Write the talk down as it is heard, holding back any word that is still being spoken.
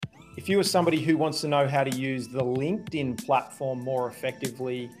If you are somebody who wants to know how to use the LinkedIn platform more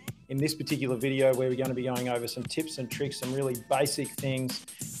effectively, in this particular video, where we're going to be going over some tips and tricks, some really basic things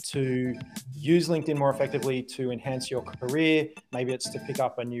to use LinkedIn more effectively to enhance your career. Maybe it's to pick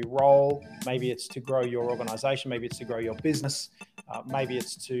up a new role. Maybe it's to grow your organization. Maybe it's to grow your business. Maybe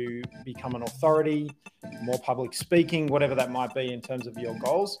it's to become an authority, more public speaking, whatever that might be in terms of your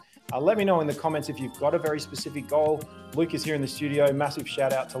goals. Let me know in the comments if you've got a very specific goal. Luke is here in the studio. Massive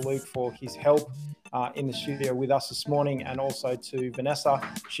shout out to Luke for his help in the studio with us this morning, and also to Vanessa.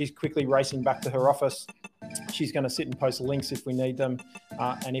 She's quickly racing back to her office. She's going to sit and post links if we need them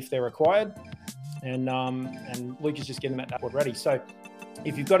and if they're required. And Luke is just getting that dashboard ready. So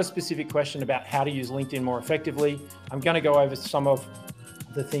if you've got a specific question about how to use LinkedIn more effectively, I'm going to go over some of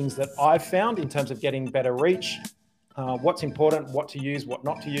the things that I've found in terms of getting better reach, what's important, what to use, what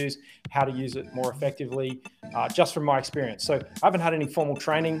not to use, how to use it more effectively, just from my experience. So I haven't had any formal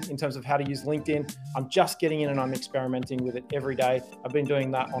training in terms of how to use LinkedIn. I'm just getting in and I'm experimenting with it every day. I've been doing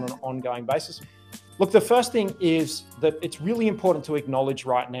that on an ongoing basis. Look, the first thing is that it's really important to acknowledge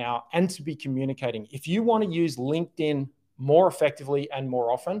right now and to be communicating. If you want to use LinkedIn more effectively and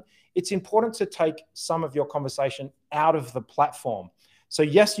more often, it's important to take some of your conversation out of the platform. So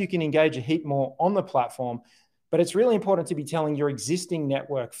yes, you can engage a heap more on the platform, but it's really important to be telling your existing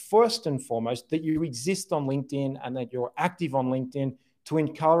network, first and foremost, that you exist on LinkedIn and that you're active on LinkedIn to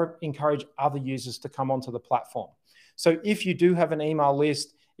encourage other users to come onto the platform. So if you do have an email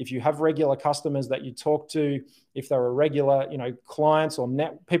list, if you have regular customers that you talk to, if there are regular, clients or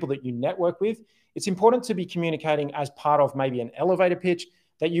people that you network with, it's important to be communicating as part of maybe an elevator pitch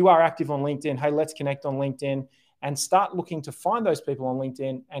that you are active on LinkedIn. Hey, let's connect on LinkedIn, and start looking to find those people on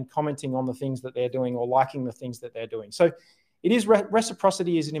LinkedIn and commenting on the things that they're doing or liking the things that they're doing. So it is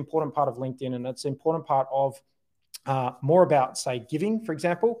reciprocity is an important part of LinkedIn, and it's an important part of more about, say, giving, for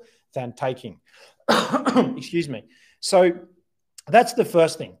example, than taking. Excuse me. So that's the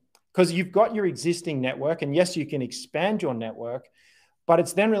first thing, because you've got your existing network, and yes, you can expand your network, but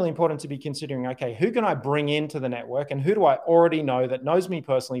it's then really important to be considering, okay, who can I bring into the network and who do I already know that knows me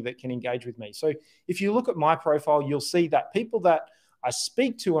personally that can engage with me? So if you look at my profile, you'll see that people that I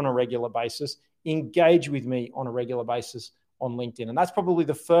speak to on a regular basis engage with me on a regular basis on LinkedIn. And that's probably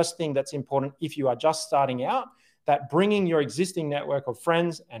the first thing that's important if you are just starting out, that bringing your existing network of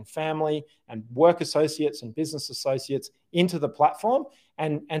friends and family and work associates and business associates into the platform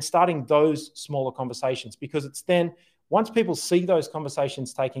and starting those smaller conversations, because it's then once people see those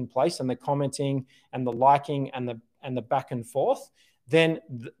conversations taking place and the commenting and the liking and the back and forth, then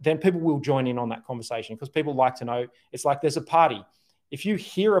people will join in on that conversation, because people like to know. It's like there's a party. If you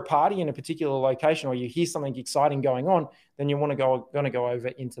hear a party in a particular location or you hear something exciting going on, then you want to go over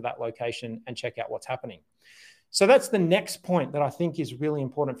into that location and check out what's happening. So that's the next point that I think is really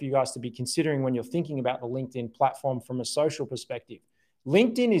important for you guys to be considering when you're thinking about the LinkedIn platform from a social perspective.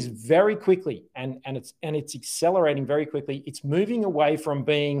 LinkedIn is very quickly, and it's accelerating very quickly. It's moving away from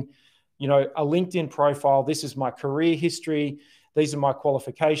being, a LinkedIn profile. This is my career history. These are my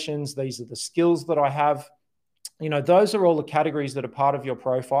qualifications. These are the skills that I have. Those are all the categories that are part of your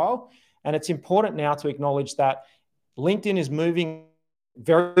profile. And it's important now to acknowledge that LinkedIn is moving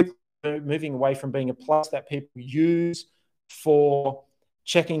away from being a place that people use for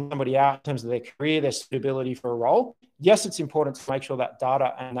checking somebody out in terms of their career, their suitability for a role. Yes, it's important to make sure that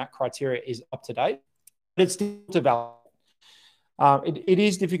data and that criteria is up to date, but it's difficult to validate. It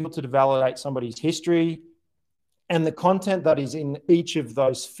is difficult to validate somebody's history and the content that is in each of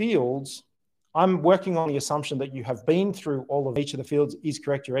those fields. I'm working on the assumption that you have been through all of each of the fields is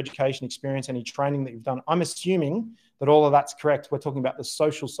correct, your education experience, any training that you've done. I'm assuming that all of that's correct. We're talking about the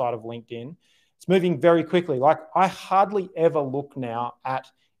social side of LinkedIn. It's moving very quickly. Like, I hardly ever look now at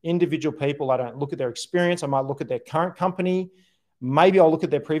individual people. I don't look at their experience. I might look at their current company. Maybe I'll look at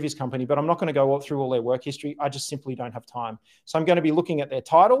their previous company, but I'm not going to go through all their work history. I just simply don't have time. So I'm going to be looking at their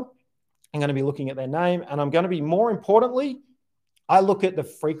title. I'm going to be looking at their name. And I'm going to be, more importantly, I look at the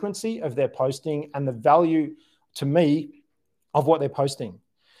frequency of their posting and the value to me of what they're posting.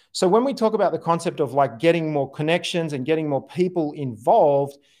 So when we talk about the concept of like getting more connections and getting more people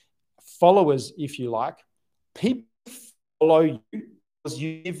involved, followers, if you like, people follow you because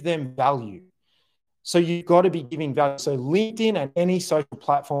you give them value. So you've got to be giving value. So LinkedIn and any social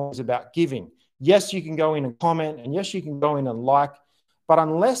platform is about giving. Yes, you can go in and comment, and yes, you can go in and like, but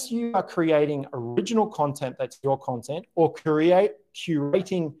unless you are creating original content that's your content, or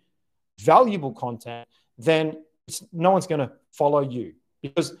curating valuable content, then no one's going to follow you,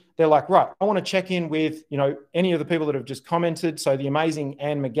 because they're like, right, I want to check in with, any of the people that have just commented. So the amazing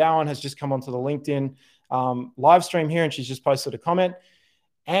Anne McGowan has just come onto the LinkedIn live stream here, and she's just posted a comment.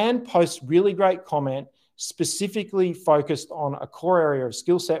 Anne posts really great comment specifically focused on a core area of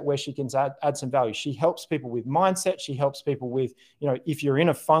skill set where she can add some value. She helps people with mindset. She helps people with, if you're in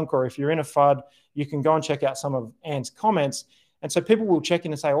a funk or if you're in a FUD, you can go and check out some of Anne's comments. And so people will check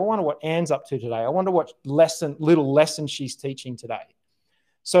in and say, oh, I wonder what Anne's up to today. I wonder what little lesson she's teaching today.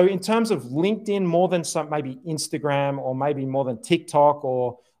 So in terms of LinkedIn, more than maybe Instagram or maybe more than TikTok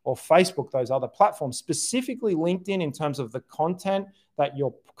or Facebook, those other platforms, specifically LinkedIn in terms of the content that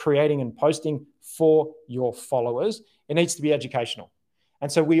you're creating and posting for your followers, it needs to be educational.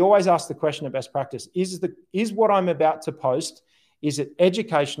 And so we always ask the question of best practice, is what I'm about to post, is it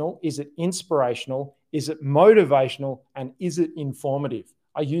educational? Is it inspirational? Is it motivational? And is it informative?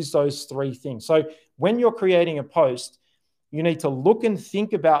 I use those three things. So when you're creating a post, you need to look and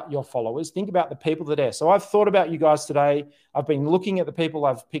think about your followers, think about the people that are there. So I've thought about you guys today. I've been looking at the people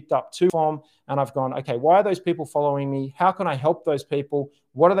I've picked up from, and I've gone, okay, why are those people following me? How can I help those people?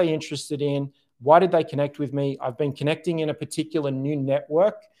 What are they interested in? Why did they connect with me? I've been connecting in a particular new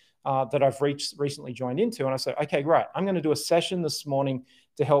network that I've recently joined into. And I said, okay, great. I'm going to do a session this morning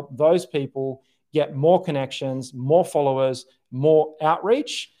to help those people get more connections, more followers, more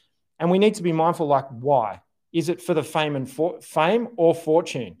outreach. And we need to be mindful, like, why? Is it for the fame or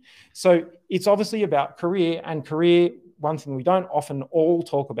fortune? So it's obviously about career, and career, one thing we don't often all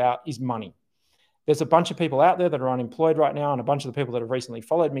talk about is money. There's a bunch of people out there that are unemployed right now, and a bunch of the people that have recently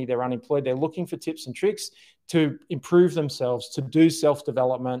followed me, they're unemployed. They're looking for tips and tricks to improve themselves, to do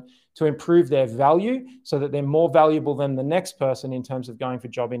self-development, to improve their value so that they're more valuable than the next person in terms of going for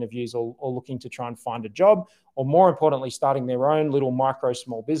job interviews or looking to try and find a job, or more importantly, starting their own little micro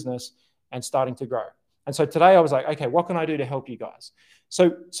small business and starting to grow. And so today I was like, okay, what can I do to help you guys?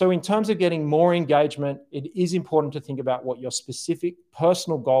 So in terms of getting more engagement, it is important to think about what your specific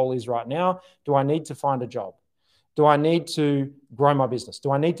personal goal is right now. Do I need to find a job? Do I need to grow my business?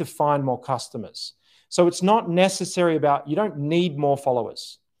 Do I need to find more customers? So it's not necessary about, you don't need more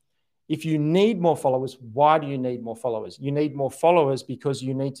followers. If you need more followers, why do you need more followers? You need more followers because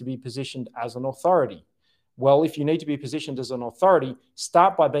you need to be positioned as an authority. Well, if you need to be positioned as an authority,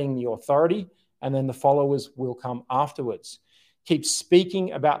 start by being the authority, and then the followers will come afterwards. Keep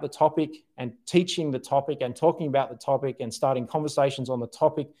speaking about the topic and teaching the topic and talking about the topic and starting conversations on the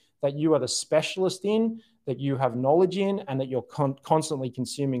topic that you are the specialist in, that you have knowledge in, and that you're constantly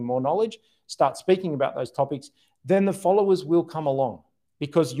consuming more knowledge. Start speaking about those topics. Then the followers will come along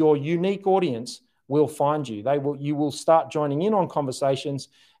because your unique audience will find you. You will start joining in on conversations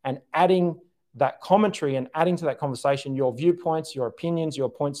and adding that commentary and adding to that conversation your viewpoints, your opinions, your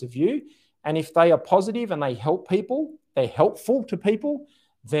points of view. And if they are positive and they help people, they're helpful to people,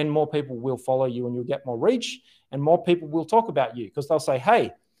 then more people will follow you and you'll get more reach, and more people will talk about you because they'll say,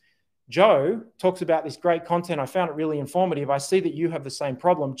 hey, Joe talks about this great content. I found it really informative. I see that you have the same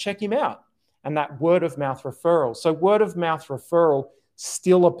problem. Check him out. And that word of mouth referral. So word of mouth referral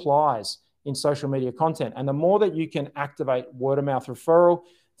still applies in social media content. And the more that you can activate word of mouth referral,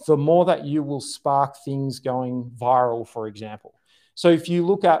 the more that you will spark things going viral, for example. So if you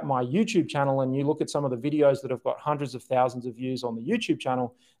look at my YouTube channel and you look at some of the videos that have got hundreds of thousands of views on the YouTube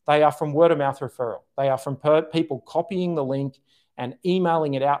channel, they are from word of mouth referral. They are from people copying the link and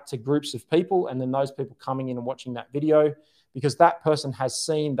emailing it out to groups of people, and then those people coming in and watching that video because that person has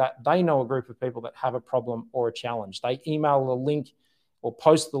seen that they know a group of people that have a problem or a challenge. They email the link or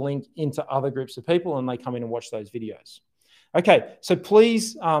post the link into other groups of people and they come in and watch those videos. Okay, so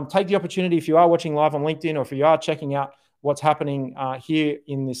please take the opportunity, if you are watching live on LinkedIn or if you are checking out what's happening here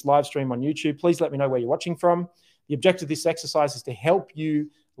in this live stream on YouTube, please let me know where you're watching from. The objective of this exercise is to help you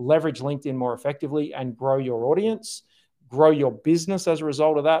leverage LinkedIn more effectively and grow your audience, grow your business as a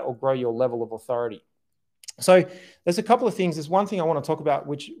result of that, or grow your level of authority. So there's a couple of things. There's one thing I want to talk about,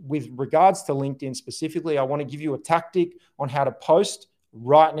 which with regards to LinkedIn specifically, I want to give you a tactic on how to post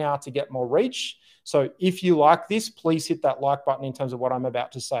right now to get more reach. So if you like this, please hit that like button in terms of what I'm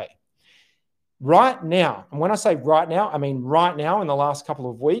about to say. Right now, and when I say right now, I mean right now in the last couple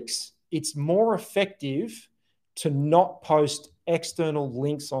of weeks, it's more effective to not post external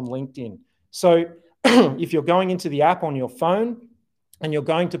links on LinkedIn. So if you're going into the app on your phone and you're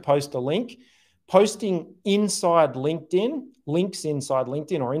going to post a link, posting inside LinkedIn, links inside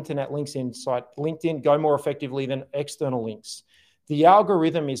LinkedIn or internet links inside LinkedIn go more effectively than external links. The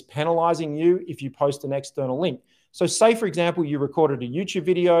algorithm is penalizing you if you post an external link. So say, for example, you recorded a YouTube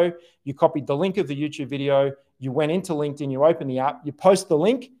video, you copied the link of the YouTube video, you went into LinkedIn, you open the app, you post the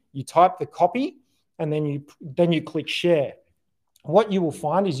link, you type the copy, and then you click share. What you will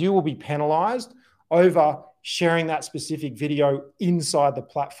find is you will be penalized over sharing that specific video inside the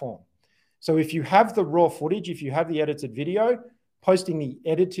platform. So if you have the raw footage, if you have the edited video, posting the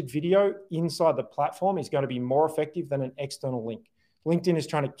edited video inside the platform is going to be more effective than an external link. LinkedIn is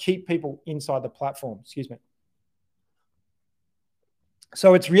trying to keep people inside the platform. Excuse me.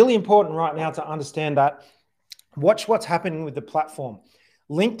 So it's really important right now to understand that. Watch what's happening with the platform.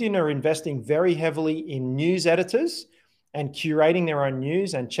 LinkedIn are investing very heavily in news editors and curating their own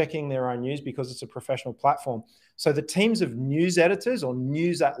news and checking their own news because it's a professional platform. So the teams of news editors or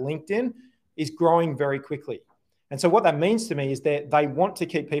news at LinkedIn is growing very quickly. And so what that means to me is that they want to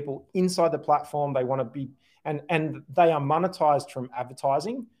keep people inside the platform. They want to be, and they are monetized from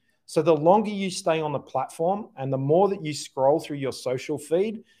advertising. So the longer you stay on the platform and the more that you scroll through your social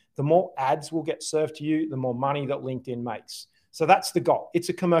feed, the more ads will get served to you, the more money that LinkedIn makes. So that's the goal. It's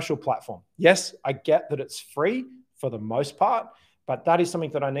a commercial platform. Yes, I get that it's free for the most part, but that is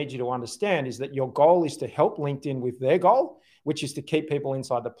something that I need you to understand is that your goal is to help LinkedIn with their goal, which is to keep people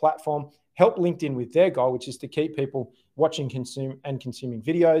inside the platform, help LinkedIn with their goal, which is to keep people watching, consuming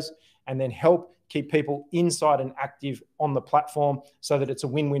videos, and then help keep people inside and active on the platform so that it's a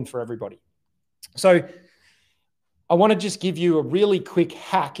win-win for everybody. So I want to just give you a really quick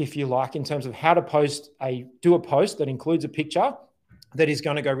hack, if you like, in terms of how to do a post that includes a picture that is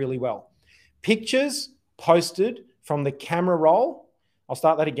going to go really well. Pictures posted from the camera roll. I'll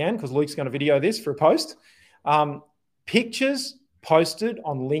start that again because Luke's going to video this for a post. Pictures posted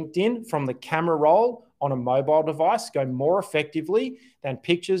on LinkedIn from the camera roll on a mobile device go more effectively than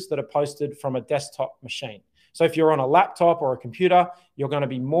pictures that are posted from a desktop machine. So if you're on a laptop or a computer, you're going to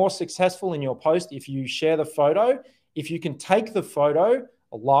be more successful in your post if you share the photo. If you can take the photo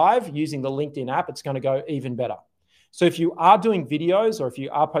live using the LinkedIn app, it's going to go even better. So if you are doing videos or if you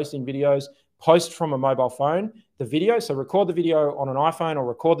are posting videos, post from a mobile phone, the video. So record the video on an iPhone or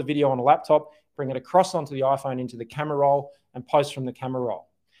record the video on a laptop, bring it across onto the iPhone into the camera roll and post from the camera roll.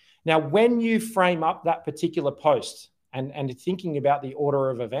 Now, when you frame up that particular post and thinking about the order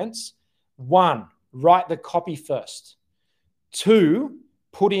of events, 1, write the copy first. 2,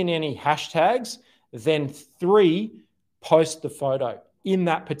 put in any hashtags. Then 3, post the photo in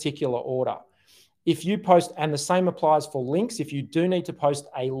that particular order. If you post, and the same applies for links, if you do need to post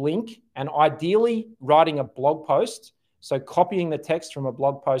a link and ideally writing a blog post, so copying the text from a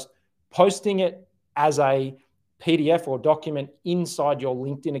blog post, posting it as a PDF or document inside your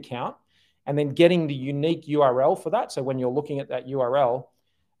LinkedIn account, and then getting the unique URL for that. So when you're looking at that URL,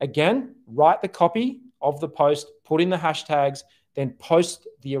 again, write the copy of the post, put in the hashtags, then post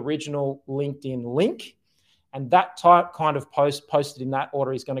the original LinkedIn link. And that kind of post posted in that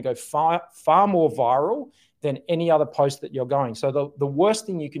order is going to go far more viral than any other post that you're going. So the worst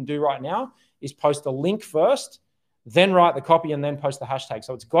thing you can do right now is post a link first, then write the copy and then post the hashtag.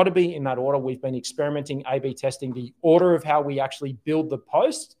 So it's got to be in that order. We've been experimenting, A/B testing the order of how we actually build the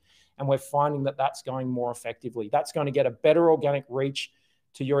post, and we're finding that that's going more effectively. That's going to get a better organic reach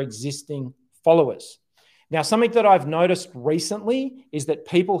to your existing followers. Now, something that I've noticed recently is that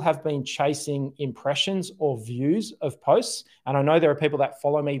people have been chasing impressions or views of posts. And I know there are people that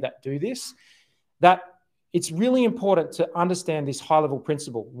follow me that do this, that it's really important to understand this high-level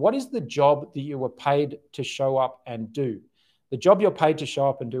principle. What is the job that you were paid to show up and do? The job you're paid to show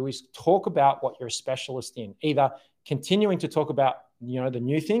up and do is talk about what you're a specialist in, either continuing to talk about the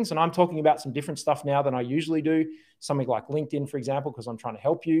new things. And I'm talking about some different stuff now than I usually do, something like LinkedIn, for example, because I'm trying to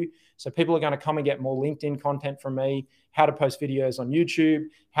help you. So people are going to come and get more LinkedIn content from me, how to post videos on YouTube,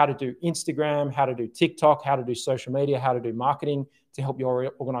 how to do Instagram, how to do TikTok, how to do social media, how to do marketing to help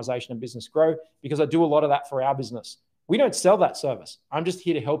your organization and business grow, because I do a lot of that for our business. We don't sell that service. I'm just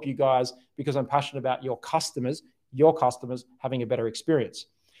here to help you guys because I'm passionate about your customers having a better experience.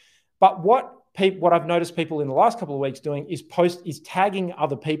 But what I've noticed people in the last couple of weeks doing is tagging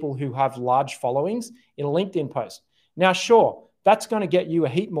other people who have large followings in a LinkedIn post. Now, sure, that's going to get you a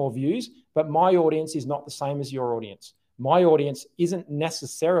heap more views, but my audience is not the same as your audience. My audience isn't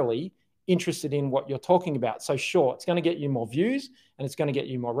necessarily interested in what you're talking about. So sure, it's going to get you more views and it's going to get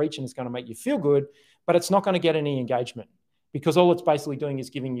you more reach and it's going to make you feel good, but it's not going to get any engagement because all it's basically doing is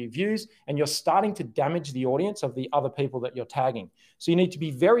giving you views and you're starting to damage the audience of the other people that you're tagging. So you need to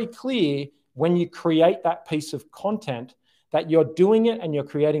be very clear when you create that piece of content that you're doing it and you're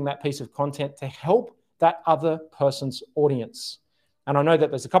creating that piece of content to help that other person's audience. And I know that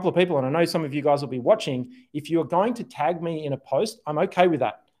there's a couple of people, and I know some of you guys will be watching. If you're going to tag me in a post, I'm okay with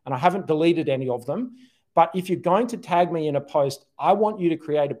that. And I haven't deleted any of them. But if you're going to tag me in a post, I want you to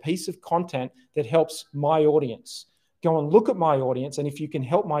create a piece of content that helps my audience. Go and look at my audience. And if you can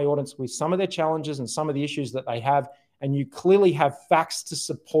help my audience with some of their challenges and some of the issues that they have, and you clearly have facts to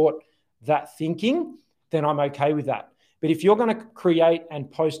support that thinking, then I'm okay with that. But if you're going to create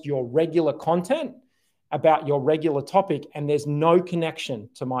and post your regular content about your regular topic and there's no connection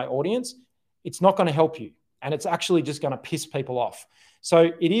to my audience, it's not going to help you. And it's actually just going to piss people off.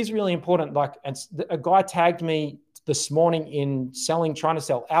 So it is really important. Like, a guy tagged me this morning in trying to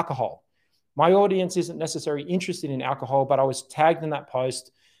sell alcohol. My audience isn't necessarily interested in alcohol, but I was tagged in that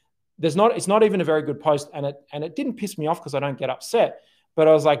post. It's not even a very good post. And it didn't piss me off because I don't get upset. But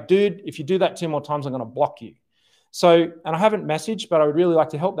I was like, dude, if you do that 2 more times, I'm going to block you. So, and I haven't messaged, but I would really like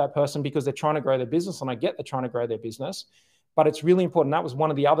to help that person because they're trying to grow their business, and I get they're trying to grow their business. But it's really important. That was one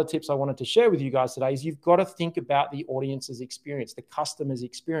of the other tips I wanted to share with you guys today, is you've got to think about the audience's experience, the customer's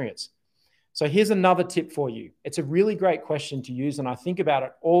experience. So here's another tip for you. It's a really great question to use, and I think about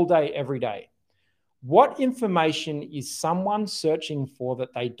it all day, every day. What information is someone searching for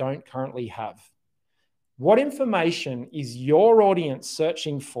that they don't currently have? What information is your audience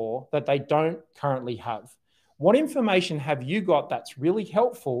searching for that they don't currently have? What information have you got that's really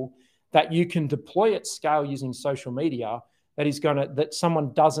helpful that you can deploy at scale using social media that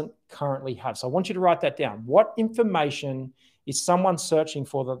someone doesn't currently have? So I want you to write that down. What information is someone searching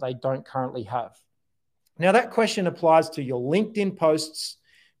for that they don't currently have? Now, that question applies to your LinkedIn posts,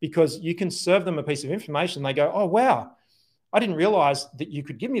 because you can serve them a piece of information. They go, oh, wow, I didn't realize that you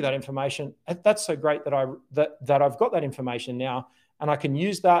could give me that information. That's so great that I've got that information now, and I can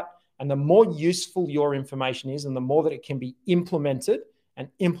use that. And the more useful your information is, and the more that it can be implemented, and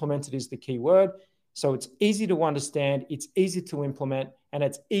implemented is the key word. So it's easy to understand, it's easy to implement, and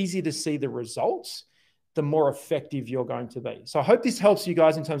it's easy to see the results, the more effective you're going to be. So I hope this helps you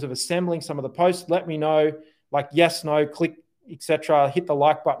guys in terms of assembling some of the posts. Let me know, like yes, no, click, etc. Hit the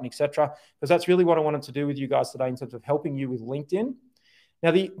like button, etc. Because that's really what I wanted to do with you guys today in terms of helping you with LinkedIn. Now,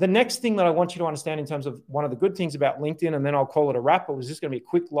 the next thing that I want you to understand in terms of one of the good things about LinkedIn, and then I'll call it a wrap, it was just going to be a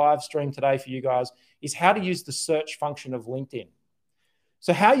quick live stream today for you guys, is how to use the search function of LinkedIn.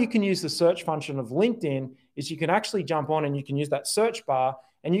 So how you can use the search function of LinkedIn is you can actually jump on and you can use that search bar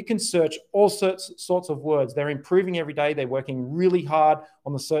and you can search all sorts of words. They're improving every day. They're working really hard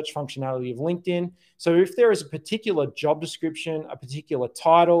on the search functionality of LinkedIn. So if there is a particular job description, a particular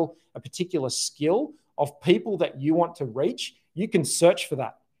title, a particular skill of people that you want to reach, you can search for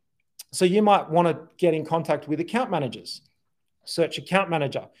that. So you might want to get in contact with account managers, search account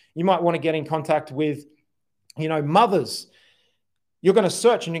manager. You might want to get in contact with, mothers. You're going to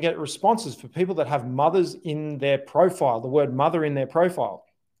search and you get responses for people that have mothers in their profile, the word mother in their profile.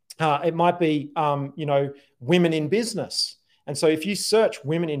 It might be, women in business. And so if you search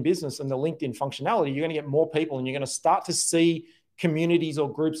women in business and the LinkedIn functionality, you're going to get more people, and you're going to start to see communities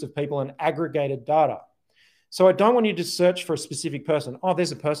or groups of people and aggregated data. So I don't want you to search for a specific person. Oh,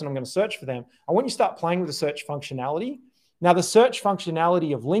 there's a person, I'm going to search for them. I want you to start playing with the search functionality. Now, the search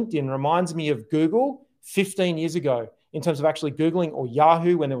functionality of LinkedIn reminds me of Google 15 years ago in terms of actually Googling, or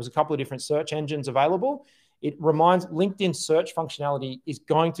Yahoo when there was a couple of different search engines available. It reminds LinkedIn search functionality is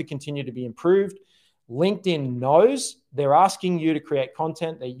going to continue to be improved. LinkedIn knows they're asking you to create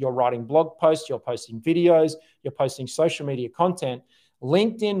content, that you're writing blog posts, you're posting videos, you're posting social media content.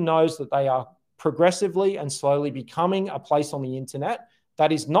 LinkedIn knows that they are progressively and slowly becoming a place on the internet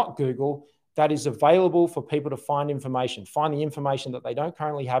that is not Google, that is available for people to find the information that they don't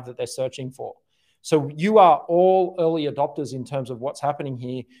currently have that they're searching for. So you are all early adopters in terms of what's happening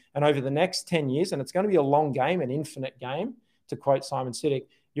here. And over the next 10 years, and it's going to be a long game, an infinite game, to quote Simon Sinek,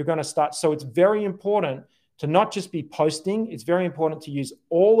 you're going to start. So it's very important to not just be posting. It's very important to use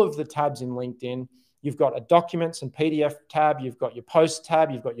all of the tabs in LinkedIn. You've got a documents and PDF tab. You've got your post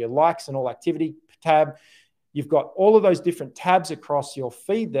tab. You've got your likes and all activity tab. You've got all of those different tabs across your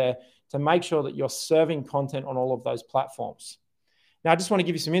feed there to make sure that you're serving content on all of those platforms. Now, I just want to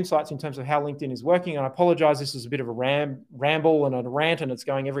give you some insights in terms of how LinkedIn is working. And I apologize, this is a bit of a ramble and a rant, and it's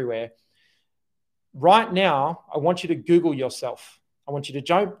going everywhere. Right now, I want you to Google yourself. I want you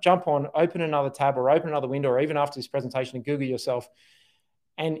to jump on, open another tab or open another window, or even after this presentation, and Google yourself.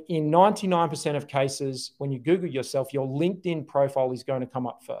 And in 99% of cases, when you Google yourself, your LinkedIn profile is going to come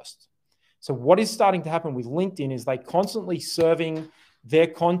up first. So what is starting to happen with LinkedIn is they constantly serving their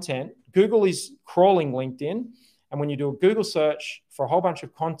content. Google is crawling LinkedIn. And when you do a Google search for a whole bunch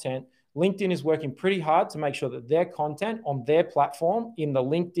of content, LinkedIn is working pretty hard to make sure that their content on their platform in the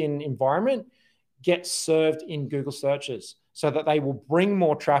LinkedIn environment gets served in Google searches so that they will bring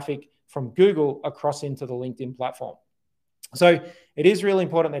more traffic from Google across into the LinkedIn platform. So it is really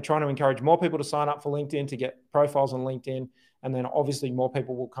important. They're trying to encourage more people to sign up for LinkedIn, to get profiles on LinkedIn. And then obviously more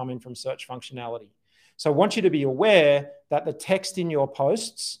people will come in from search functionality. So I want you to be aware that the text in your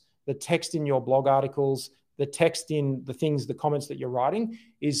posts, the text in your blog articles, the text in the things, the comments that you're writing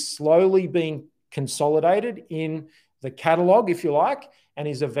is slowly being consolidated in the catalog, if you like, and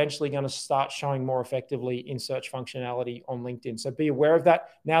is eventually going to start showing more effectively in search functionality on LinkedIn. So be aware of that.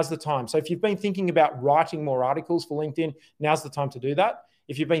 Now's the time. So if you've been thinking about writing more articles for LinkedIn, now's the time to do that.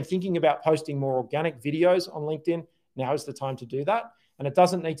 If you've been thinking about posting more organic videos on LinkedIn, now is the time to do that. And it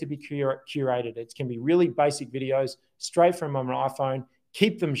doesn't need to be curated. It can be really basic videos straight from an iPhone.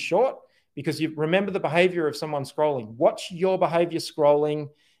 Keep them short, because you remember the behavior of someone scrolling. Watch your behavior scrolling.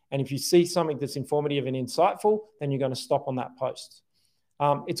 And if you see something that's informative and insightful, then you're going to stop on that post.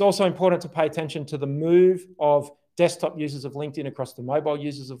 It's also important to pay attention to the move of desktop users of LinkedIn across the mobile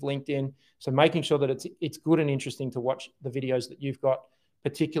users of LinkedIn. So making sure that it's good and interesting to watch the videos that you've got,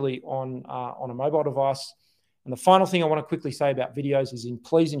 particularly on a mobile device. And the final thing I want to quickly say about videos is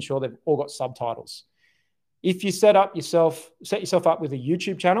please ensure they've all got subtitles. If you set yourself up with a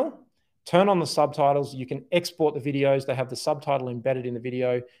YouTube channel, turn on the subtitles. You can export the videos. They have the subtitle embedded in the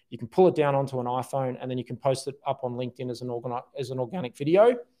video. You can pull it down onto an iPhone, and then you can post it up on LinkedIn as an organic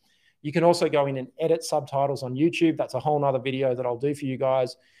video. You can also go in and edit subtitles on YouTube. That's a whole nother video that I'll do for you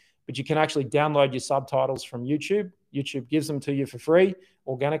guys. But you can actually download your subtitles from YouTube. YouTube gives them to you for free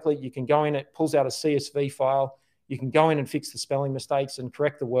organically. You can go in, it pulls out a CSV file. You can go in and fix the spelling mistakes and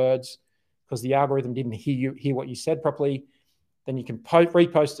correct the words because the algorithm didn't hear what you said properly. Then you can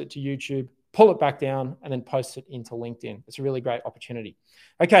repost it to YouTube, pull it back down, and then post it into LinkedIn. It's a really great opportunity.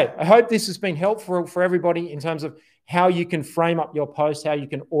 Okay, I hope this has been helpful for everybody in terms of how you can frame up your post, how you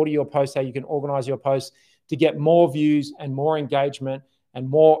can order your post, how you can organize your post to get more views and more engagement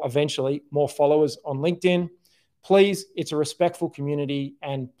and eventually more followers on LinkedIn. Please, it's a respectful community,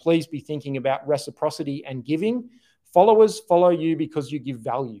 and please be thinking about reciprocity and giving. Followers follow you because you give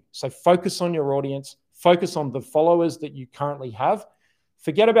value. So focus on your audience, focus on the followers that you currently have.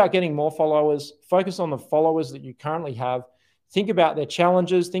 Forget about getting more followers. Focus on the followers that you currently have. Think about their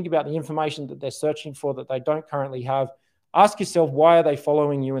challenges. Think about the information that they're searching for that they don't currently have. Ask yourself, why are they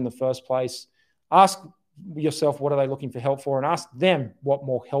following you in the first place? Ask yourself, what are they looking for help for? And ask them, what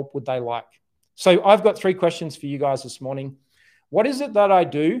more help would they like? So I've got 3 questions for you guys this morning. What is it that I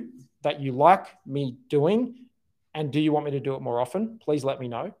do that you like me doing? And do you want me to do it more often? Please let me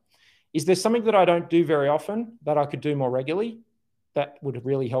know. Is there something that I don't do very often that I could do more regularly that would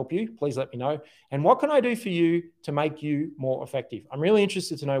really help you? Please let me know. And what can I do for you to make you more effective? I'm really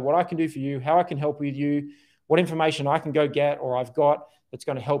interested to know what I can do for you, how I can help with you, what information I can go get or I've got that's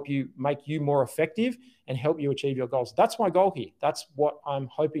going to help you, make you more effective and help you achieve your goals. That's my goal here. That's what I'm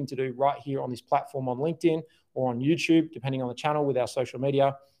hoping to do right here on this platform on LinkedIn or on YouTube, depending on the channel with our social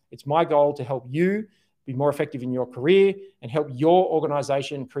media. It's my goal to help you be more effective in your career and help your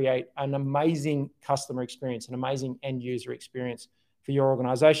organization create an amazing customer experience, an amazing end user experience for your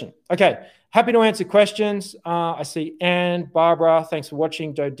organization. Okay, happy to answer questions. I see Anne, Barbara, thanks for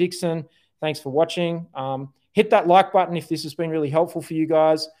watching. Joe Dixon, thanks for watching. Hit that like button if this has been really helpful for you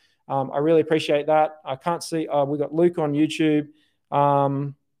guys. I really appreciate that. I can't see, we got Luke on YouTube.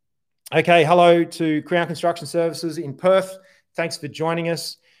 Okay, hello to Crown Construction Services in Perth. Thanks for joining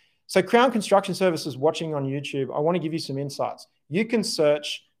us. So Crown Construction Services watching on YouTube, I want to give you some insights. You can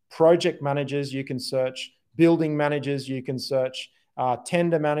search project managers, you can search building managers, you can search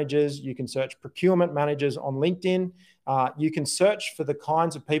tender managers, you can search procurement managers on LinkedIn. You can search for the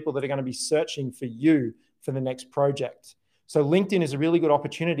kinds of people that are going to be searching for you for the next project. So LinkedIn is a really good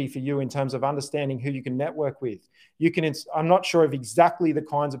opportunity for you in terms of understanding who you can network with. I'm not sure of exactly the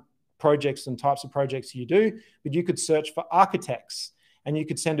kinds of projects and types of projects you do, but you could search for architects. And you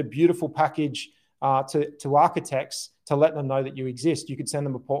could send a beautiful package to architects to let them know that you exist. You could send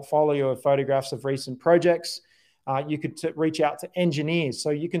them a portfolio of photographs of recent projects. You could reach out to engineers.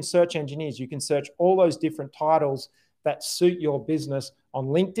 So you can search engineers. You can search all those different titles that suit your business on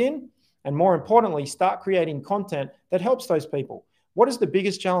LinkedIn. And more importantly, start creating content that helps those people. What is the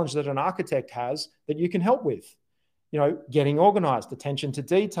biggest challenge that an architect has that you can help with? Getting organized, attention to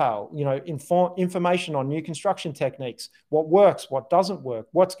detail, information on new construction techniques, what works, what doesn't work,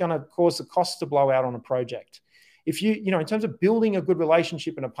 what's going to cause the costs to blow out on a project. If in terms of building a good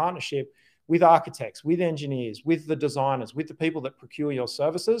relationship and a partnership with architects, with engineers, with the designers, with the people that procure your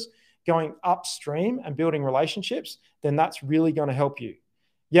services, going upstream and building relationships, then that's really going to help you.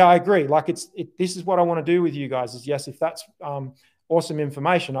 Yeah, I agree. This is what I want to do with you guys is, yes, if that's awesome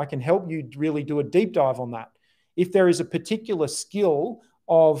information, I can help you really do a deep dive on that. If there is a particular skill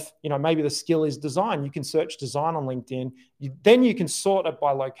of, maybe the skill is design, you can search design on LinkedIn. Then you can sort it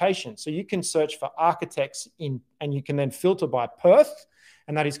by location. So you can search for architects and you can then filter by Perth,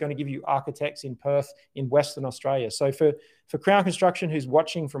 and that is going to give you architects in Perth in Western Australia. So for Crown Construction, who's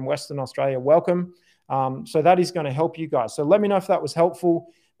watching from Western Australia, welcome. So that is going to help you guys. So let me know if that was helpful,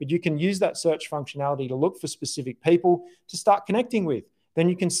 but you can use that search functionality to look for specific people to start connecting with. then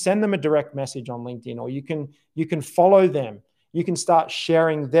you can send them a direct message on LinkedIn, or you can follow them. You can start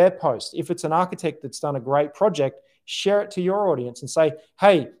sharing their post. If it's an architect that's done a great project, share it to your audience and say,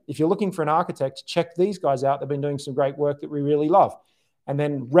 hey, if you're looking for an architect, check these guys out. They've been doing some great work that we really love. And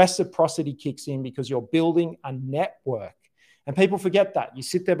then reciprocity kicks in because you're building a network. And people forget that. You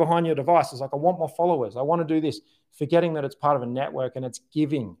sit there behind your device. It's like, I want more followers. I want to do this, forgetting that it's part of a network and it's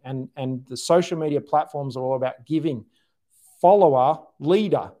giving. And the social media platforms are all about giving. Follower,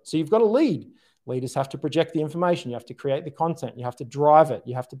 leader. So you've got to lead. Leaders have to project the information. You have to create the content. You have to drive it.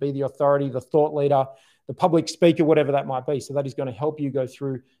 You have to be the authority, the thought leader, the public speaker, whatever that might be. So that is going to help you go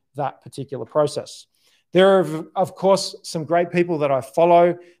through that particular process. There are, of course, some great people that I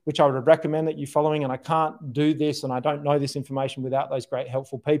follow, which I would recommend that you're following, and I can't do this and I don't know this information without those great,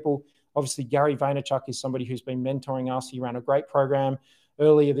 helpful people. Obviously, Gary Vaynerchuk is somebody who's been mentoring us. He ran a great program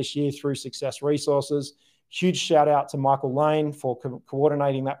earlier this year through Success Resources. Huge shout out to Michael Lane for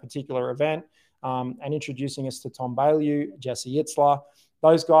coordinating that particular event and introducing us to Tom Bailey, Jesse Itzler.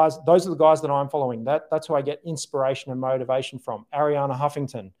 Those guys, those are the guys that I'm following. That's who I get inspiration and motivation from. Ariana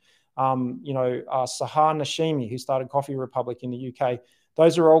Huffington. Sahar Nashimi, who started Coffee Republic in the UK.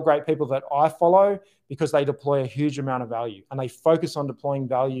 Those are all great people that I follow because they deploy a huge amount of value and they focus on deploying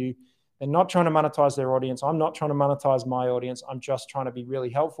value. They're not trying to monetize their audience. I'm not trying to monetize my audience. I'm just trying to be really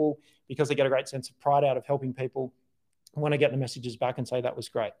helpful because they get a great sense of pride out of helping people. When I get the messages back and say that was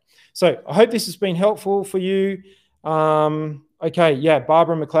great. So I hope this has been helpful for you. Okay, yeah,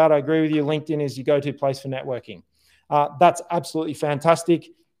 Barbara McLeod, I agree with you. LinkedIn is your go-to place for networking. That's absolutely fantastic.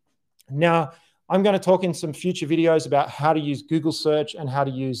 Now, I'm going to talk in some future videos about how to use Google search and how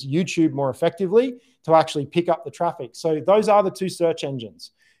to use YouTube more effectively to actually pick up the traffic. So those are the two search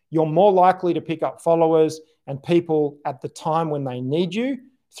engines. You're more likely to pick up followers and people at the time when they need you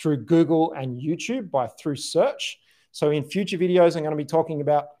through Google and YouTube through search. So in future videos, I'm going to be talking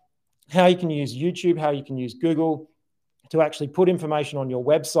about how you can use YouTube, how you can use Google to actually put information on your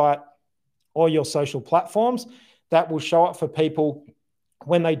website or your social platforms that will show up for people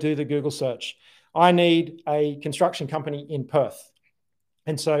when they do the Google search. I need a construction company in Perth.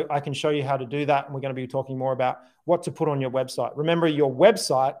 And so I can show you how to do that. And we're going to be talking more about what to put on your website. Remember, your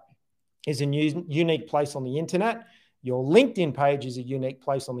website is a unique place on the internet. Your LinkedIn page is a unique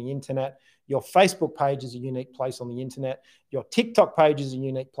place on the internet. Your Facebook page is a unique place on the internet. Your TikTok page is a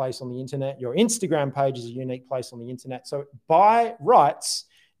unique place on the internet. Your Instagram page is a unique place on the internet. So by rights,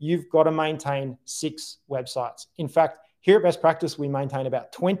 you've got to maintain 6 websites. In fact, here at Best Practice, we maintain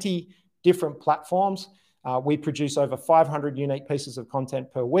about 20 different platforms. We produce over 500 unique pieces of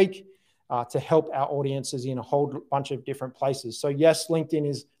content per week to help our audiences in a whole bunch of different places. So yes,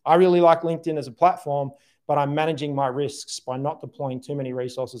 I really like LinkedIn as a platform, but I'm managing my risks by not deploying too many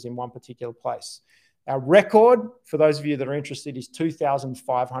resources in one particular place. Our record, for those of you that are interested, is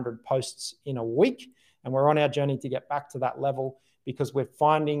 2,500 posts in a week. And we're on our journey to get back to that level because we're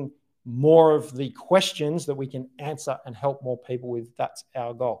finding more of the questions that we can answer and help more people with. That's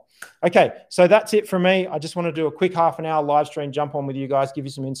our goal. Okay, so that's it for me. I just want to do a quick half-an-hour live stream, jump on with you guys, give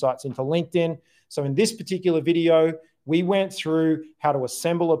you some insights into LinkedIn. So in this particular video, we went through how to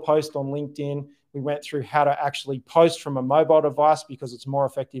assemble a post on LinkedIn. We went through how to actually post from a mobile device because it's more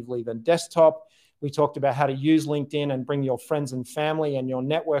effectively than desktop. We talked about how to use LinkedIn and bring your friends and family and your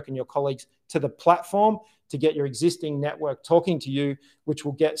network and your colleagues to the platform to get your existing network talking to you, which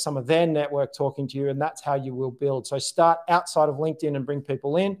will get some of their network talking to you. And that's how you will build. So start outside of LinkedIn and bring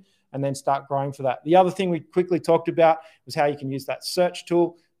people in and then start growing for that. The other thing we quickly talked about was how you can use that search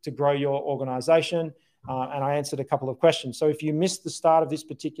tool to grow your organization. And I answered a couple of questions. So if you missed the start of this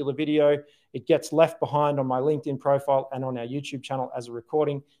particular video, it gets left behind on my LinkedIn profile and on our YouTube channel as a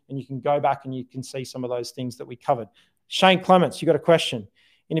recording. And you can go back and you can see some of those things that we covered. Shane Clements, you got a question.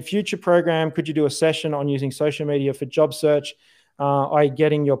 In a future program, could you do a session on using social media for job search,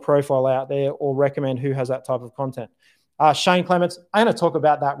 getting your profile out there, or recommend who has that type of content? Shane Clements, I'm going to talk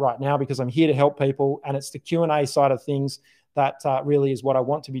about that right now because I'm here to help people, and it's the Q&A side of things that really is what I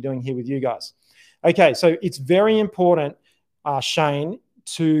want to be doing here with you guys. Okay, so it's very important, Shane,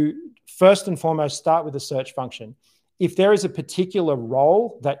 to first and foremost start with the search function. If there is a particular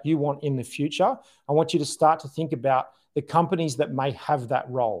role that you want in the future, I want you to start to think about the companies that may have that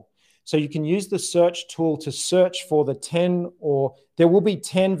role. So you can use the search tool to search for there will be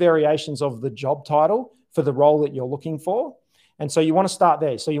 10 variations of the job title for the role that you're looking for. And so you want to start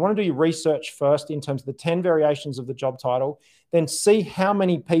there. So you want to do your research first in terms of the 10 variations of the job title, then see how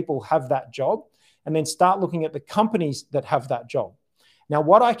many people have that job, and then start looking at the companies that have that job. Now,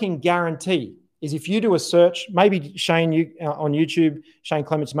 what I can guarantee is if you do a search, maybe Shane, you on YouTube, Shane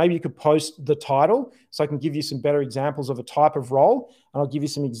Clements, maybe you could post the title so I can give you some better examples of a type of role, and I'll give you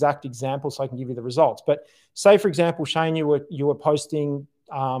some exact examples so I can give you the results. But say, for example, Shane, you were posting,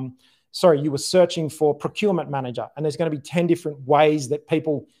 you were searching for procurement manager, and there's going to be 10 different ways that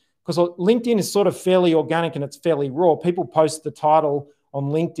people, because LinkedIn is sort of fairly organic and it's fairly raw. People post the title on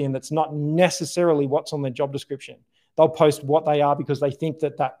LinkedIn that's not necessarily what's on their job description. They'll post what they are because they think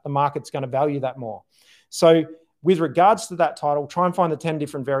that the market's going to value that more. So with regards to that title, try and find the 10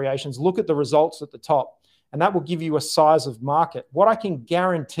 different variations, look at the results at the top, and that will give you a size of market. What I can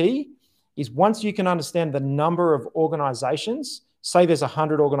guarantee is once you can understand the number of organizations, say there's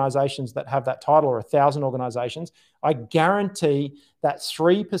 100 organizations that have that title or 1,000 organizations, I guarantee that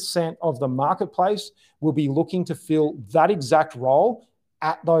 3% of the marketplace will be looking to fill that exact role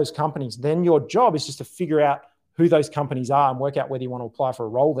at those companies. Then your job is just to figure out who those companies are and work out whether you want to apply for a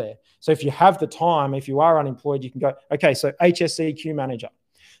role there. So if you have the time, if you are unemployed, you can go, okay, so HSEQ manager.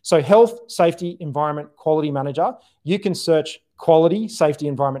 So health, safety, environment, quality manager. You can search quality, safety,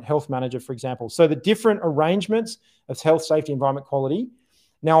 environment, health manager, for example. So the different arrangements of health, safety, environment, quality.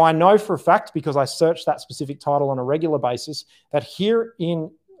 Now I know for a fact, because I search that specific title on a regular basis, that here in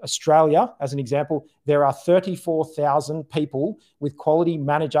Australia, as an example, there are 34,000 people with quality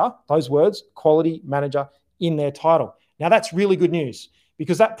manager, those words, quality manager, in their title. Now that's really good news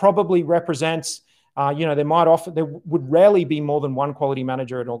because that probably represents, there would rarely be more than one quality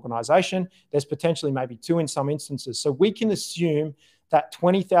manager at an organization. There's potentially maybe two in some instances. So we can assume that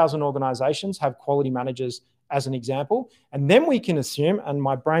 20,000 organizations have quality managers as an example. And then we can assume, and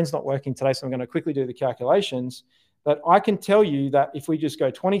my brain's not working today, so I'm going to quickly do the calculations, that I can tell you that if we just go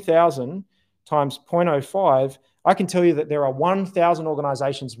 20,000 times 0.05, I can tell you that there are 1,000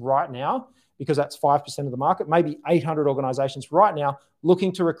 organizations right now, because that's 5% of the market, maybe 800 organizations right now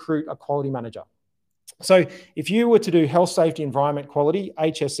looking to recruit a quality manager. So if you were to do health, safety, environment, quality,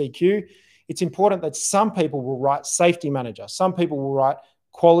 HSEQ, it's important that some people will write safety manager. Some people will write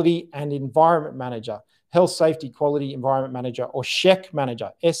quality and environment manager, health, safety, quality, environment manager, or SHEQ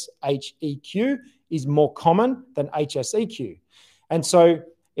manager. SHEQ is more common than HSEQ. And so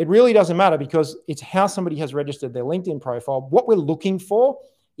it really doesn't matter because it's how somebody has registered their LinkedIn profile. What we're looking for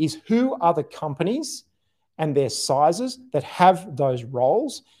is who are the companies and their sizes that have those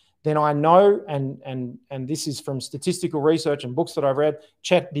roles. Then I know, and this is from statistical research and books that I've read,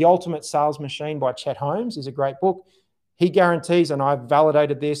 The Ultimate Sales Machine by Chet Holmes is a great book. He guarantees, and I've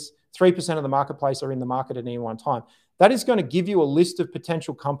validated this, 3% of the marketplace are in the market at any one time. That is going to give you a list of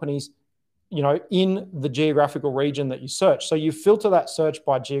potential companies, in the geographical region that you search. So you filter that search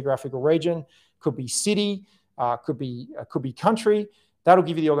by geographical region, could be city, could be country. That'll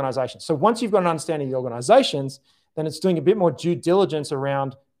give you the organization. So once you've got an understanding of the organizations, then it's doing a bit more due diligence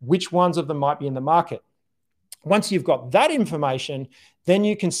around which ones of them might be in the market. Once you've got that information, then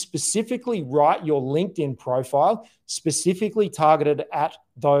you can specifically write your LinkedIn profile specifically targeted at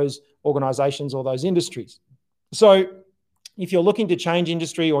those organizations or those industries. So if you're looking to change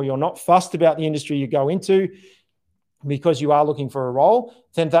industry or you're not fussed about the industry you go into because you are looking for a role,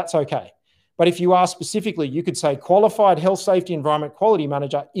 then that's okay. But if you are specifically, you could say qualified health, safety, environment, quality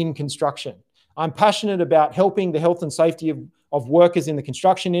manager in construction. I'm passionate about helping the health and safety of workers in the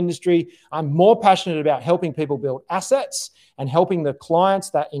construction industry. I'm more passionate about helping people build assets and helping the clients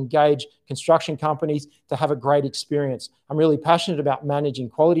that engage construction companies to have a great experience. I'm really passionate about managing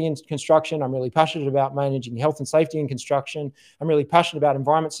quality in construction. I'm really passionate about managing health and safety in construction. I'm really passionate about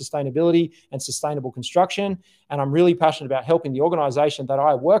environment sustainability and sustainable construction. And I'm really passionate about helping the organization that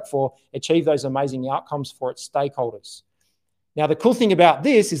I work for achieve those amazing outcomes for its stakeholders. Now, the cool thing about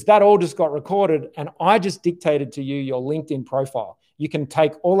this is that all just got recorded and I just dictated to you your LinkedIn profile. You can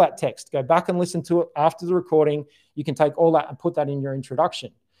take all that text, go back and listen to it after the recording. You can take all that and put that in your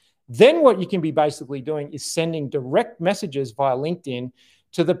introduction. Then what you can be basically doing is sending direct messages via LinkedIn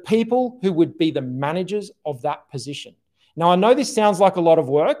to the people who would be the managers of that position. Now, I know this sounds like a lot of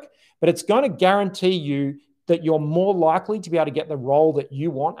work, but it's going to guarantee you that you're more likely to be able to get the role that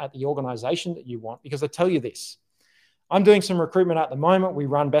you want at the organization that you want, because I tell you this. I'm doing some recruitment at the moment. We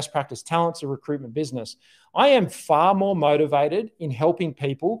run Best Practice Talents, a recruitment business. I am far more motivated in helping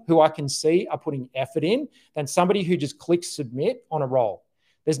people who I can see are putting effort in than somebody who just clicks submit on a role.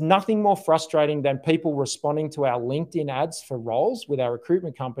 There's nothing more frustrating than people responding to our LinkedIn ads for roles with our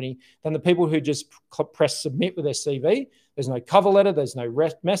recruitment company than the people who just press submit with their CV. There's no cover letter. There's no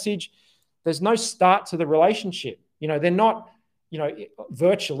message. There's no start to the relationship. They're not,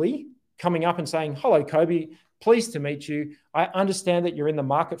 virtually coming up and saying, hello, Kobe, pleased to meet you. I understand that you're in the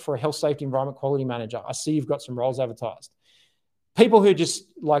market for a health, safety, environment, quality manager. I see you've got some roles advertised. People who just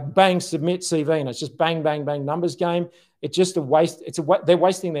like bang, submit CV, and it's just bang, bang, bang, numbers game. It's just a waste. They're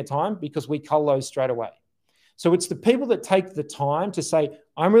wasting their time because we cull those straight away. So it's the people that take the time to say,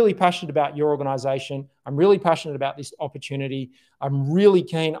 I'm really passionate about your organization. I'm really passionate about this opportunity. I'm really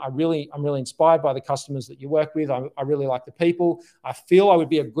keen. I'm really inspired by the customers that you work with. I really like the people. I feel I would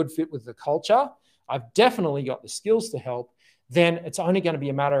be a good fit with the culture. I've definitely got the skills to help. Then it's only going to be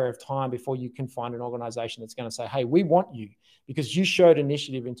a matter of time before you can find an organization that's going to say, hey, we want you because you showed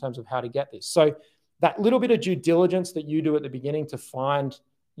initiative in terms of how to get this. So that little bit of due diligence that you do at the beginning to find,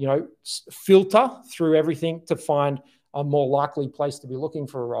 filter through everything to find a more likely place to be looking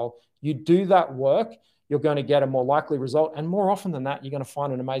for a role. You do that work, you're going to get a more likely result. And more often than that, you're going to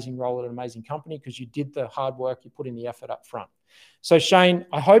find an amazing role at an amazing company because you did the hard work, you put in the effort up front. So Shane,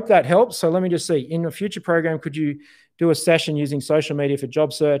 I hope that helps. So let me just see, in a future program, could you do a session using social media for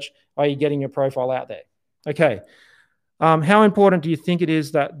job search? Are you getting your profile out there? Okay. How important do you think it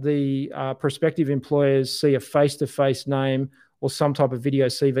is that the prospective employers see a face-to-face name or some type of video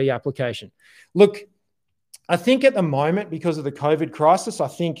CV application? Look, I think at the moment, because of the COVID crisis, I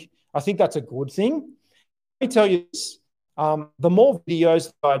think that's a good thing. Let me tell you this, the more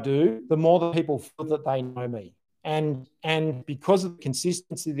videos that I do, the more that people feel that they know me. And because of the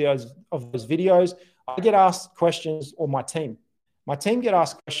consistency of those videos, I get asked questions, or my team get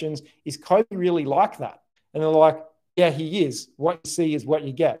asked questions, is Kobe really like that? And they're like, yeah, he is. What you see is what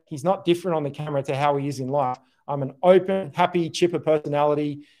you get. He's not different on the camera to how he is in life. I'm an open, happy, chipper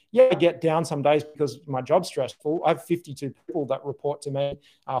personality. Yeah, I get down some days because my job's stressful. I have 52 people that report to me,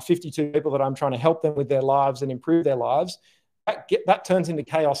 52 people that I'm trying to help them with their lives and improve their lives. That turns into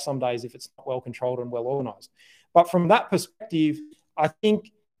chaos some days if it's not well controlled and well organized. But from that perspective, I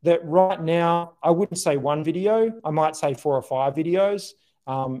think that right now, I wouldn't say one video. I might say 4 or 5 videos.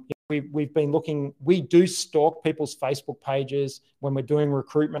 We've been looking, we do stalk people's Facebook pages when we're doing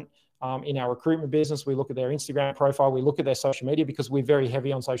recruitment. In our recruitment business, we look at their Instagram profile, we look at their social media because we're very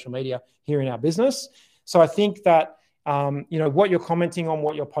heavy on social media here in our business. So I think that, what you're commenting on,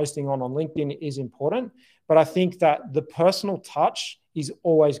 what you're posting on LinkedIn is important, but I think that the personal touch is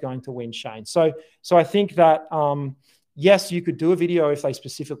always going to win, Shane. So I think that, yes, you could do a video if they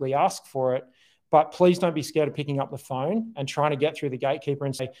specifically ask for it, but please don't be scared of picking up the phone and trying to get through the gatekeeper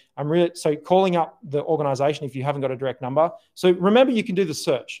and say, so calling up the organization if you haven't got a direct number. So remember, you can do the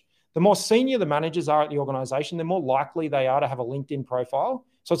search. The more senior the managers are at the organization, the more likely they are to have a LinkedIn profile.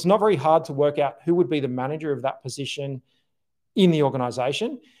 So it's not very hard to work out who would be the manager of that position in the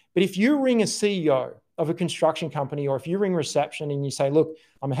organization. But if you ring a CEO of a construction company, or if you ring reception and you say, look,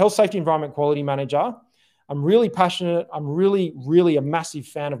 I'm a health, safety, environment, quality manager. I'm really passionate. I'm really, really a massive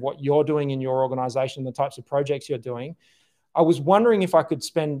fan of what you're doing in your organization, the types of projects you're doing. I was wondering if I could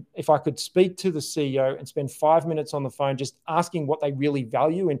speak to the CEO and spend 5 minutes on the phone just asking what they really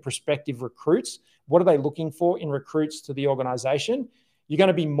value in prospective recruits. What are they looking for in recruits to the organization? You're going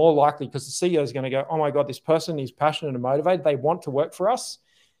to be more likely, because the CEO is going to go, oh my God, this person is passionate and motivated. They want to work for us.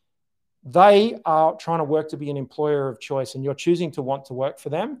 They are trying to work to be an employer of choice, and you're choosing to want to work for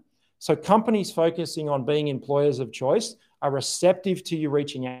them. So companies focusing on being employers of choice are receptive to you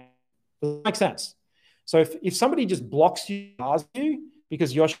reaching out. Does that make sense? So if somebody just blocks you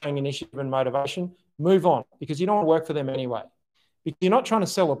because you're showing initiative and motivation, move on, because you don't want to work for them anyway. Because you're not trying to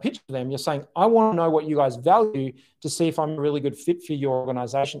sell a pitch to them. You're saying, I want to know what you guys value to see if I'm a really good fit for your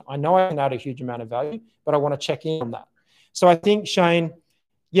organization. I know I can add a huge amount of value, but I want to check in on that. So I think, Shane,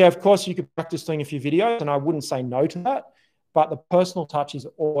 yeah, of course you could practice doing a few videos, and I wouldn't say no to that. But the personal touch is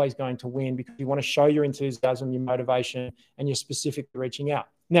always going to win, because you want to show your enthusiasm, your motivation, and you're specifically reaching out.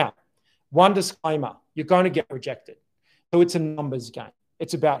 Now, one disclaimer, you're going to get rejected. So it's a numbers game.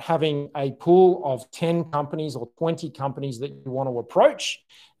 It's about having a pool of 10 companies or 20 companies that you want to approach,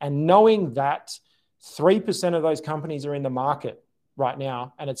 and knowing that 3% of those companies are in the market right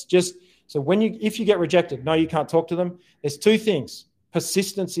now. And it's just, so if you get rejected, no, you can't talk to them. There's 2 things.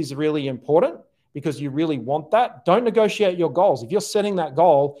 Persistence is really important, because you really want that. Don't negotiate your goals. If you're setting that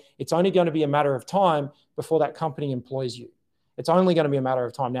goal, it's only going to be a matter of time before that company employs you. It's only going to be a matter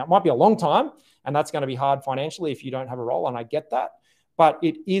of time. Now, it might be a long time, and that's going to be hard financially if you don't have a role, and I get that, but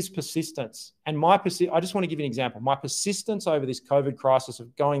it is persistence. And I just want to give you an example. My persistence over this COVID crisis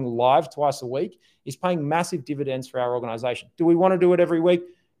of going live twice a week is paying massive dividends for our organization. Do we want to do it every week?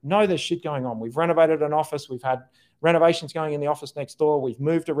 No, there's shit going on. We've renovated an office. We've had renovations going in the office next door. We've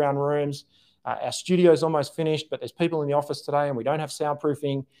moved around rooms. Our studio is almost finished, but there's people in the office today and we don't have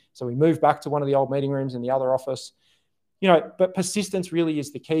soundproofing. So we moved back to one of the old meeting rooms in the other office. But persistence really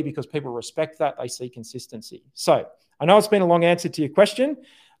is the key, because people respect that. They see consistency. So I know it's been a long answer to your question,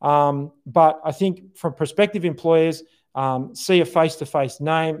 but I think from prospective employers, See a face-to-face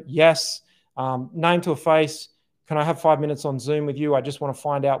name? Yes. Name to a face. Can I have 5 minutes on Zoom with you? I just want to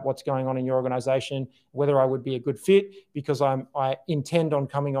find out what's going on in your organization, whether I would be a good fit, because I intend on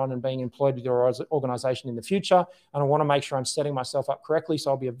coming on and being employed with your organization in the future. And I want to make sure I'm setting myself up correctly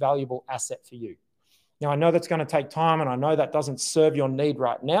so I'll be a valuable asset for you. Now, I know that's going to take time, and I know that doesn't serve your need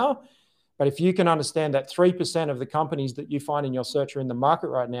right now. But if you can understand that 3% of the companies that you find in your search are in the market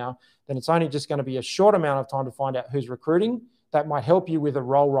right now, then it's only just going to be a short amount of time to find out who's recruiting. That might help you with a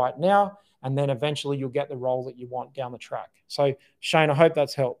role right now, and then eventually you'll get the role that you want down the track. So, Shane, I hope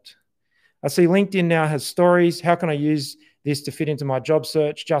that's helped. I see LinkedIn now has stories. How can I use this to fit into my job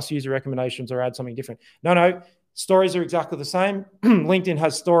search? Just user recommendations or add something different? No, stories are exactly the same. LinkedIn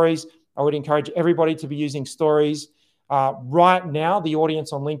has stories. I would encourage everybody to be using stories. Right now, the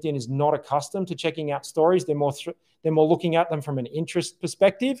audience on LinkedIn is not accustomed to checking out stories. They're more looking at them from an interest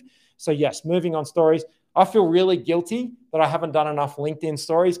perspective. So yes, moving on stories. I feel really guilty that I haven't done enough LinkedIn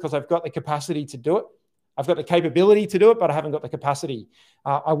stories because I've got the capacity to do it. I've got the capability to do it, but I haven't got the capacity.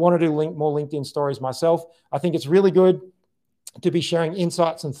 I want to do more LinkedIn stories myself. I think it's really good to be sharing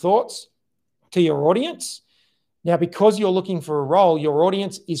insights and thoughts to your audience. Now, because you're looking for a role, your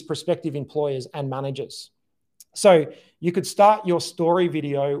audience is prospective employers and managers. So you could start your story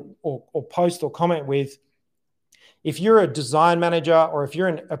video or post or comment with, if you're a design manager or if you're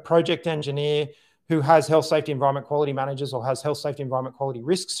a project engineer who has health, safety, environment, quality managers or has health, safety, environment, quality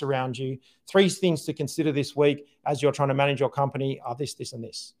risks around you, 3 things to consider this week as you're trying to manage your company are this, this, and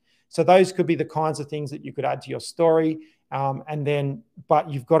this. So those could be the kinds of things that you could add to your story. But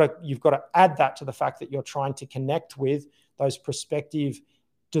you've got to add that to the fact that you're trying to connect with those prospective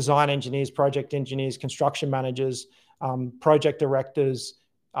design engineers, project engineers, construction managers, project directors,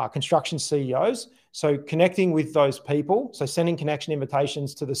 construction CEOs. So connecting with those people, so sending connection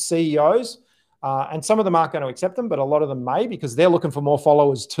invitations to the CEOs, and some of them aren't going to accept them, but a lot of them may because they're looking for more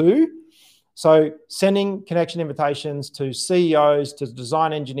followers too. So sending connection invitations to CEOs, to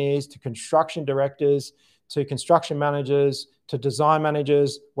design engineers, to construction directors, to construction managers, to design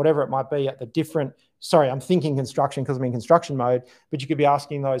managers, whatever it might be at the different, sorry, I'm thinking construction because I'm in construction mode, but you could be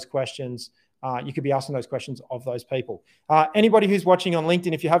asking those questions. You could be asking those questions of those people. Anybody who's watching on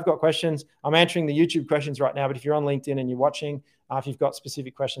LinkedIn, if you have got questions, I'm answering the YouTube questions right now, but if you're on LinkedIn and you're watching, if you've got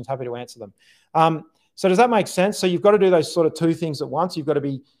specific questions, happy to answer them. So does that make sense? So you've got to do those sort of 2 things at once. You've got to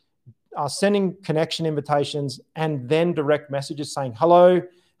be sending connection invitations and then direct messages saying, hello,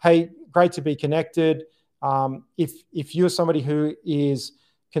 hey, great to be connected. If you're somebody who is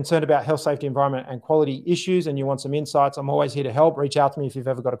concerned about health, safety, environment, and quality issues and you want some insights, I'm always here to help. Reach out to me if you've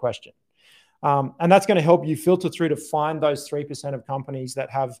ever got a question. And that's going to help you filter through to find those 3% of companies that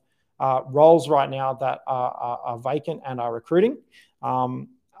have roles right now that are vacant and are recruiting.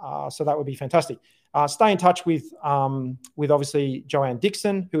 So that would be fantastic. Stay in touch with obviously Joanne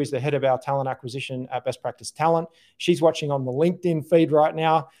Dixon, who is the head of our talent acquisition at Best Practice Talent. She's watching on the LinkedIn feed right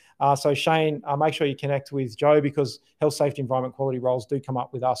now. So Shane, make sure you connect with Joe because health, safety, environment, quality roles do come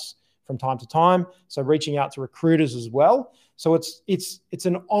up with us from time to time. So reaching out to recruiters as well. So it's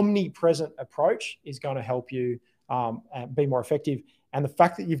an omnipresent approach is going to help you be more effective. And the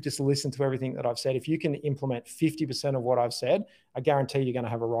fact that you've just listened to everything that I've said, if you can implement 50% of what I've said, I guarantee you're going to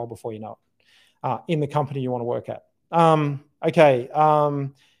have a role before you know it in the company you want to work at.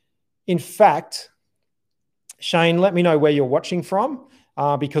 In fact, Shane, let me know where you're watching from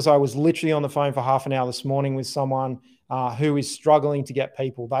because I was literally on the phone for half an hour this morning with someone who is struggling to get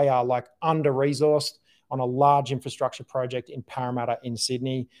people. They are like under-resourced on a large infrastructure project in Parramatta in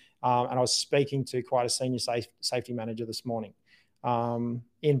Sydney. And I was speaking to quite a senior safety manager this morning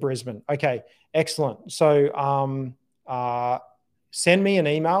in Brisbane. Okay, excellent. So send me an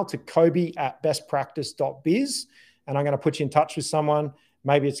email to kobe@bestpractice.biz and I'm going to put you in touch with someone.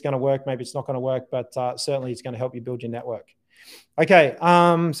 Maybe it's going to work, maybe it's not going to work, but certainly it's going to help you build your network. Okay,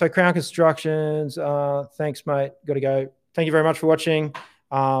 so Crown Constructions, thanks, mate. Got to go. Thank you very much for watching.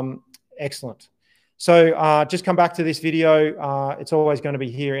 Excellent. So just come back to this video. It's always going to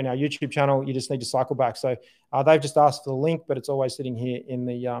be here in our YouTube channel. You just need to cycle back. So they've just asked for the link, but it's always sitting here in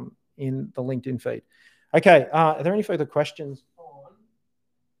the LinkedIn feed. Okay, are there any further questions on?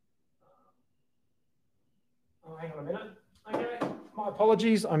 Oh, hang on a minute. Okay, my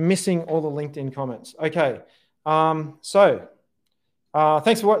apologies. I'm missing all the LinkedIn comments. Okay, so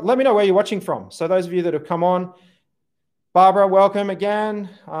thanks for let me know where you're watching from. So those of you that have come on, Barbara, welcome again.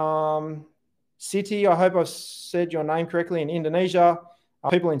 Siti, I hope I've said your name correctly, in Indonesia.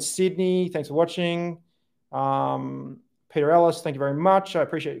 People in Sydney, thanks for watching. Peter Ellis, thank you very much. I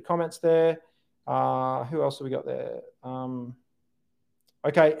appreciate your comments there. Who else have we got there?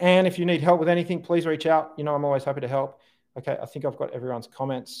 Okay. And if you need help with anything, please reach out. You know, I'm always happy to help. Okay. I think I've got everyone's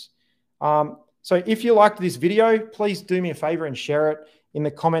comments. So if you liked this video, please do me a favor and share it in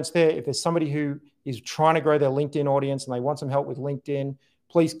the comments there. If there's somebody who is trying to grow their LinkedIn audience and they want some help with LinkedIn,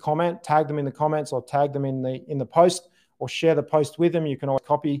 please comment, tag them in the comments or tag them in the post, or share the post with them. You can always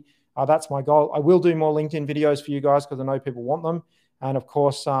copy. That's my goal. I will do more LinkedIn videos for you guys because I know people want them. And of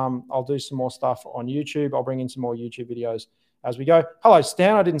course, I'll do some more stuff on YouTube. I'll bring in some more YouTube videos as we go. Hello,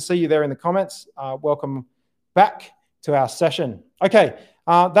 Stan. I didn't see you there in the comments. Welcome back to our session. Okay.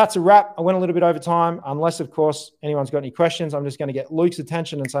 That's a wrap. I went a little bit over time, unless, of course, anyone's got any questions. I'm just going to get Luke's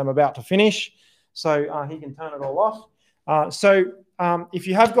attention and say I'm about to finish, so he can turn it all off. If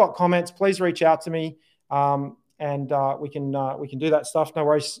you have got comments, please reach out to me, and we can do that stuff. No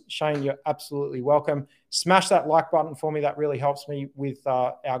worries, Shane. You're absolutely welcome. Smash that like button for me. That really helps me with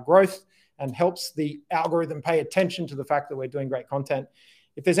our growth and helps the algorithm pay attention to the fact that we're doing great content.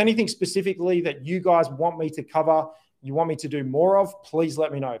 If there's anything specifically that you guys want me to cover, you want me to do more of, please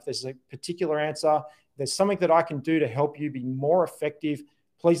let me know. If there's a particular answer, if there's something that I can do to help you be more effective,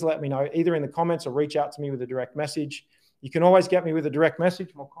 please let me know, either in the comments or reach out to me with a direct message. You can always get me with a direct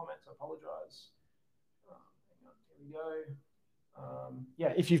message. More comments, I apologize. Here we go.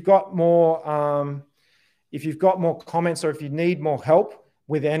 Yeah, if you've got more comments, or if you need more help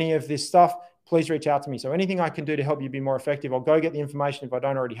with any of this stuff, please reach out to me. So anything I can do to help you be more effective, I'll go get the information if I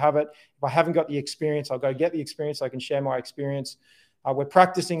don't already have it. If I haven't got the experience, I'll go get the experience so I can share my experience. We're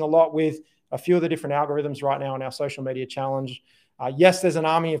practicing a lot with a few of the different algorithms right now in our social media challenge. Yes, there's an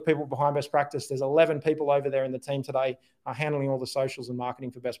army of people behind best practice. There's 11 people over there in the team today handling all the socials and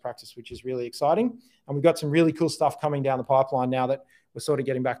marketing for best practice, which is really exciting. And we've got some really cool stuff coming down the pipeline now that we're sort of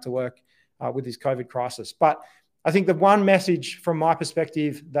getting back to work with this COVID crisis. But I think the one message from my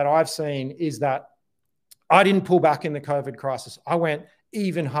perspective that I've seen is that I didn't pull back in the COVID crisis. I went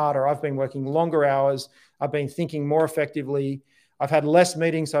even harder. I've been working longer hours. I've been thinking more effectively. I've had less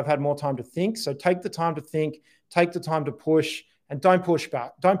meetings, so I've had more time to think. So take the time to think, take the time to push, and don't push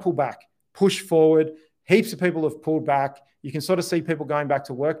back. Don't pull back. Push forward. Heaps of people have pulled back. You can sort of see people going back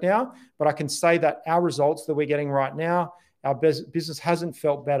to work now, but I can say that our results that we're getting right now, our business hasn't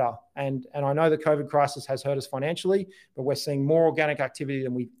felt better. And I know the COVID crisis has hurt us financially, but we're seeing more organic activity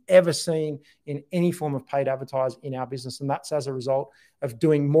than we've ever seen in any form of paid advertising in our business. And that's as a result of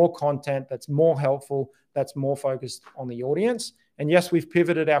doing more content that's more helpful, that's more focused on the audience. And yes, we've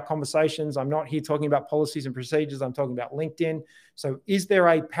pivoted our conversations. I'm not here talking about policies and procedures. I'm talking about LinkedIn. So is there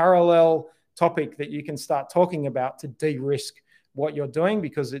a parallel topic that you can start talking about to de-risk what you're doing?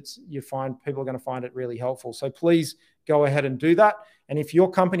 Because you find people are going to find it really helpful. So please go ahead and do that. And if your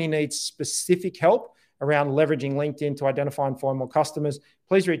company needs specific help around leveraging LinkedIn to identify and find more customers,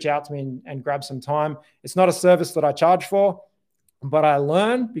 please reach out to me and grab some time. It's not a service that I charge for, but I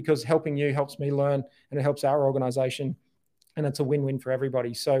learn because helping you helps me learn, and it helps our organization, and it's a win-win for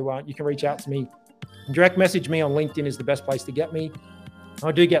everybody. So you can reach out to me. Direct message me on LinkedIn is the best place to get me.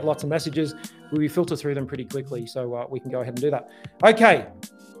 I do get lots of messages. We filter through them pretty quickly, so we can go ahead and do that. Okay.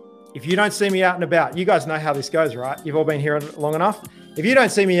 If you don't see me out and about, you guys know how this goes, right? You've all been here long enough. If you don't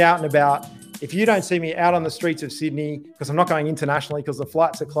see me out and about, if you don't see me out on the streets of Sydney, because I'm not going internationally because the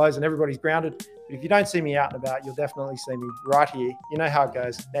flights are closed and everybody's grounded, but if you don't see me out and about, you'll definitely see me right here. You know how it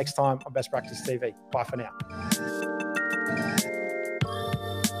goes. Next time on Best Practice TV. Bye for now.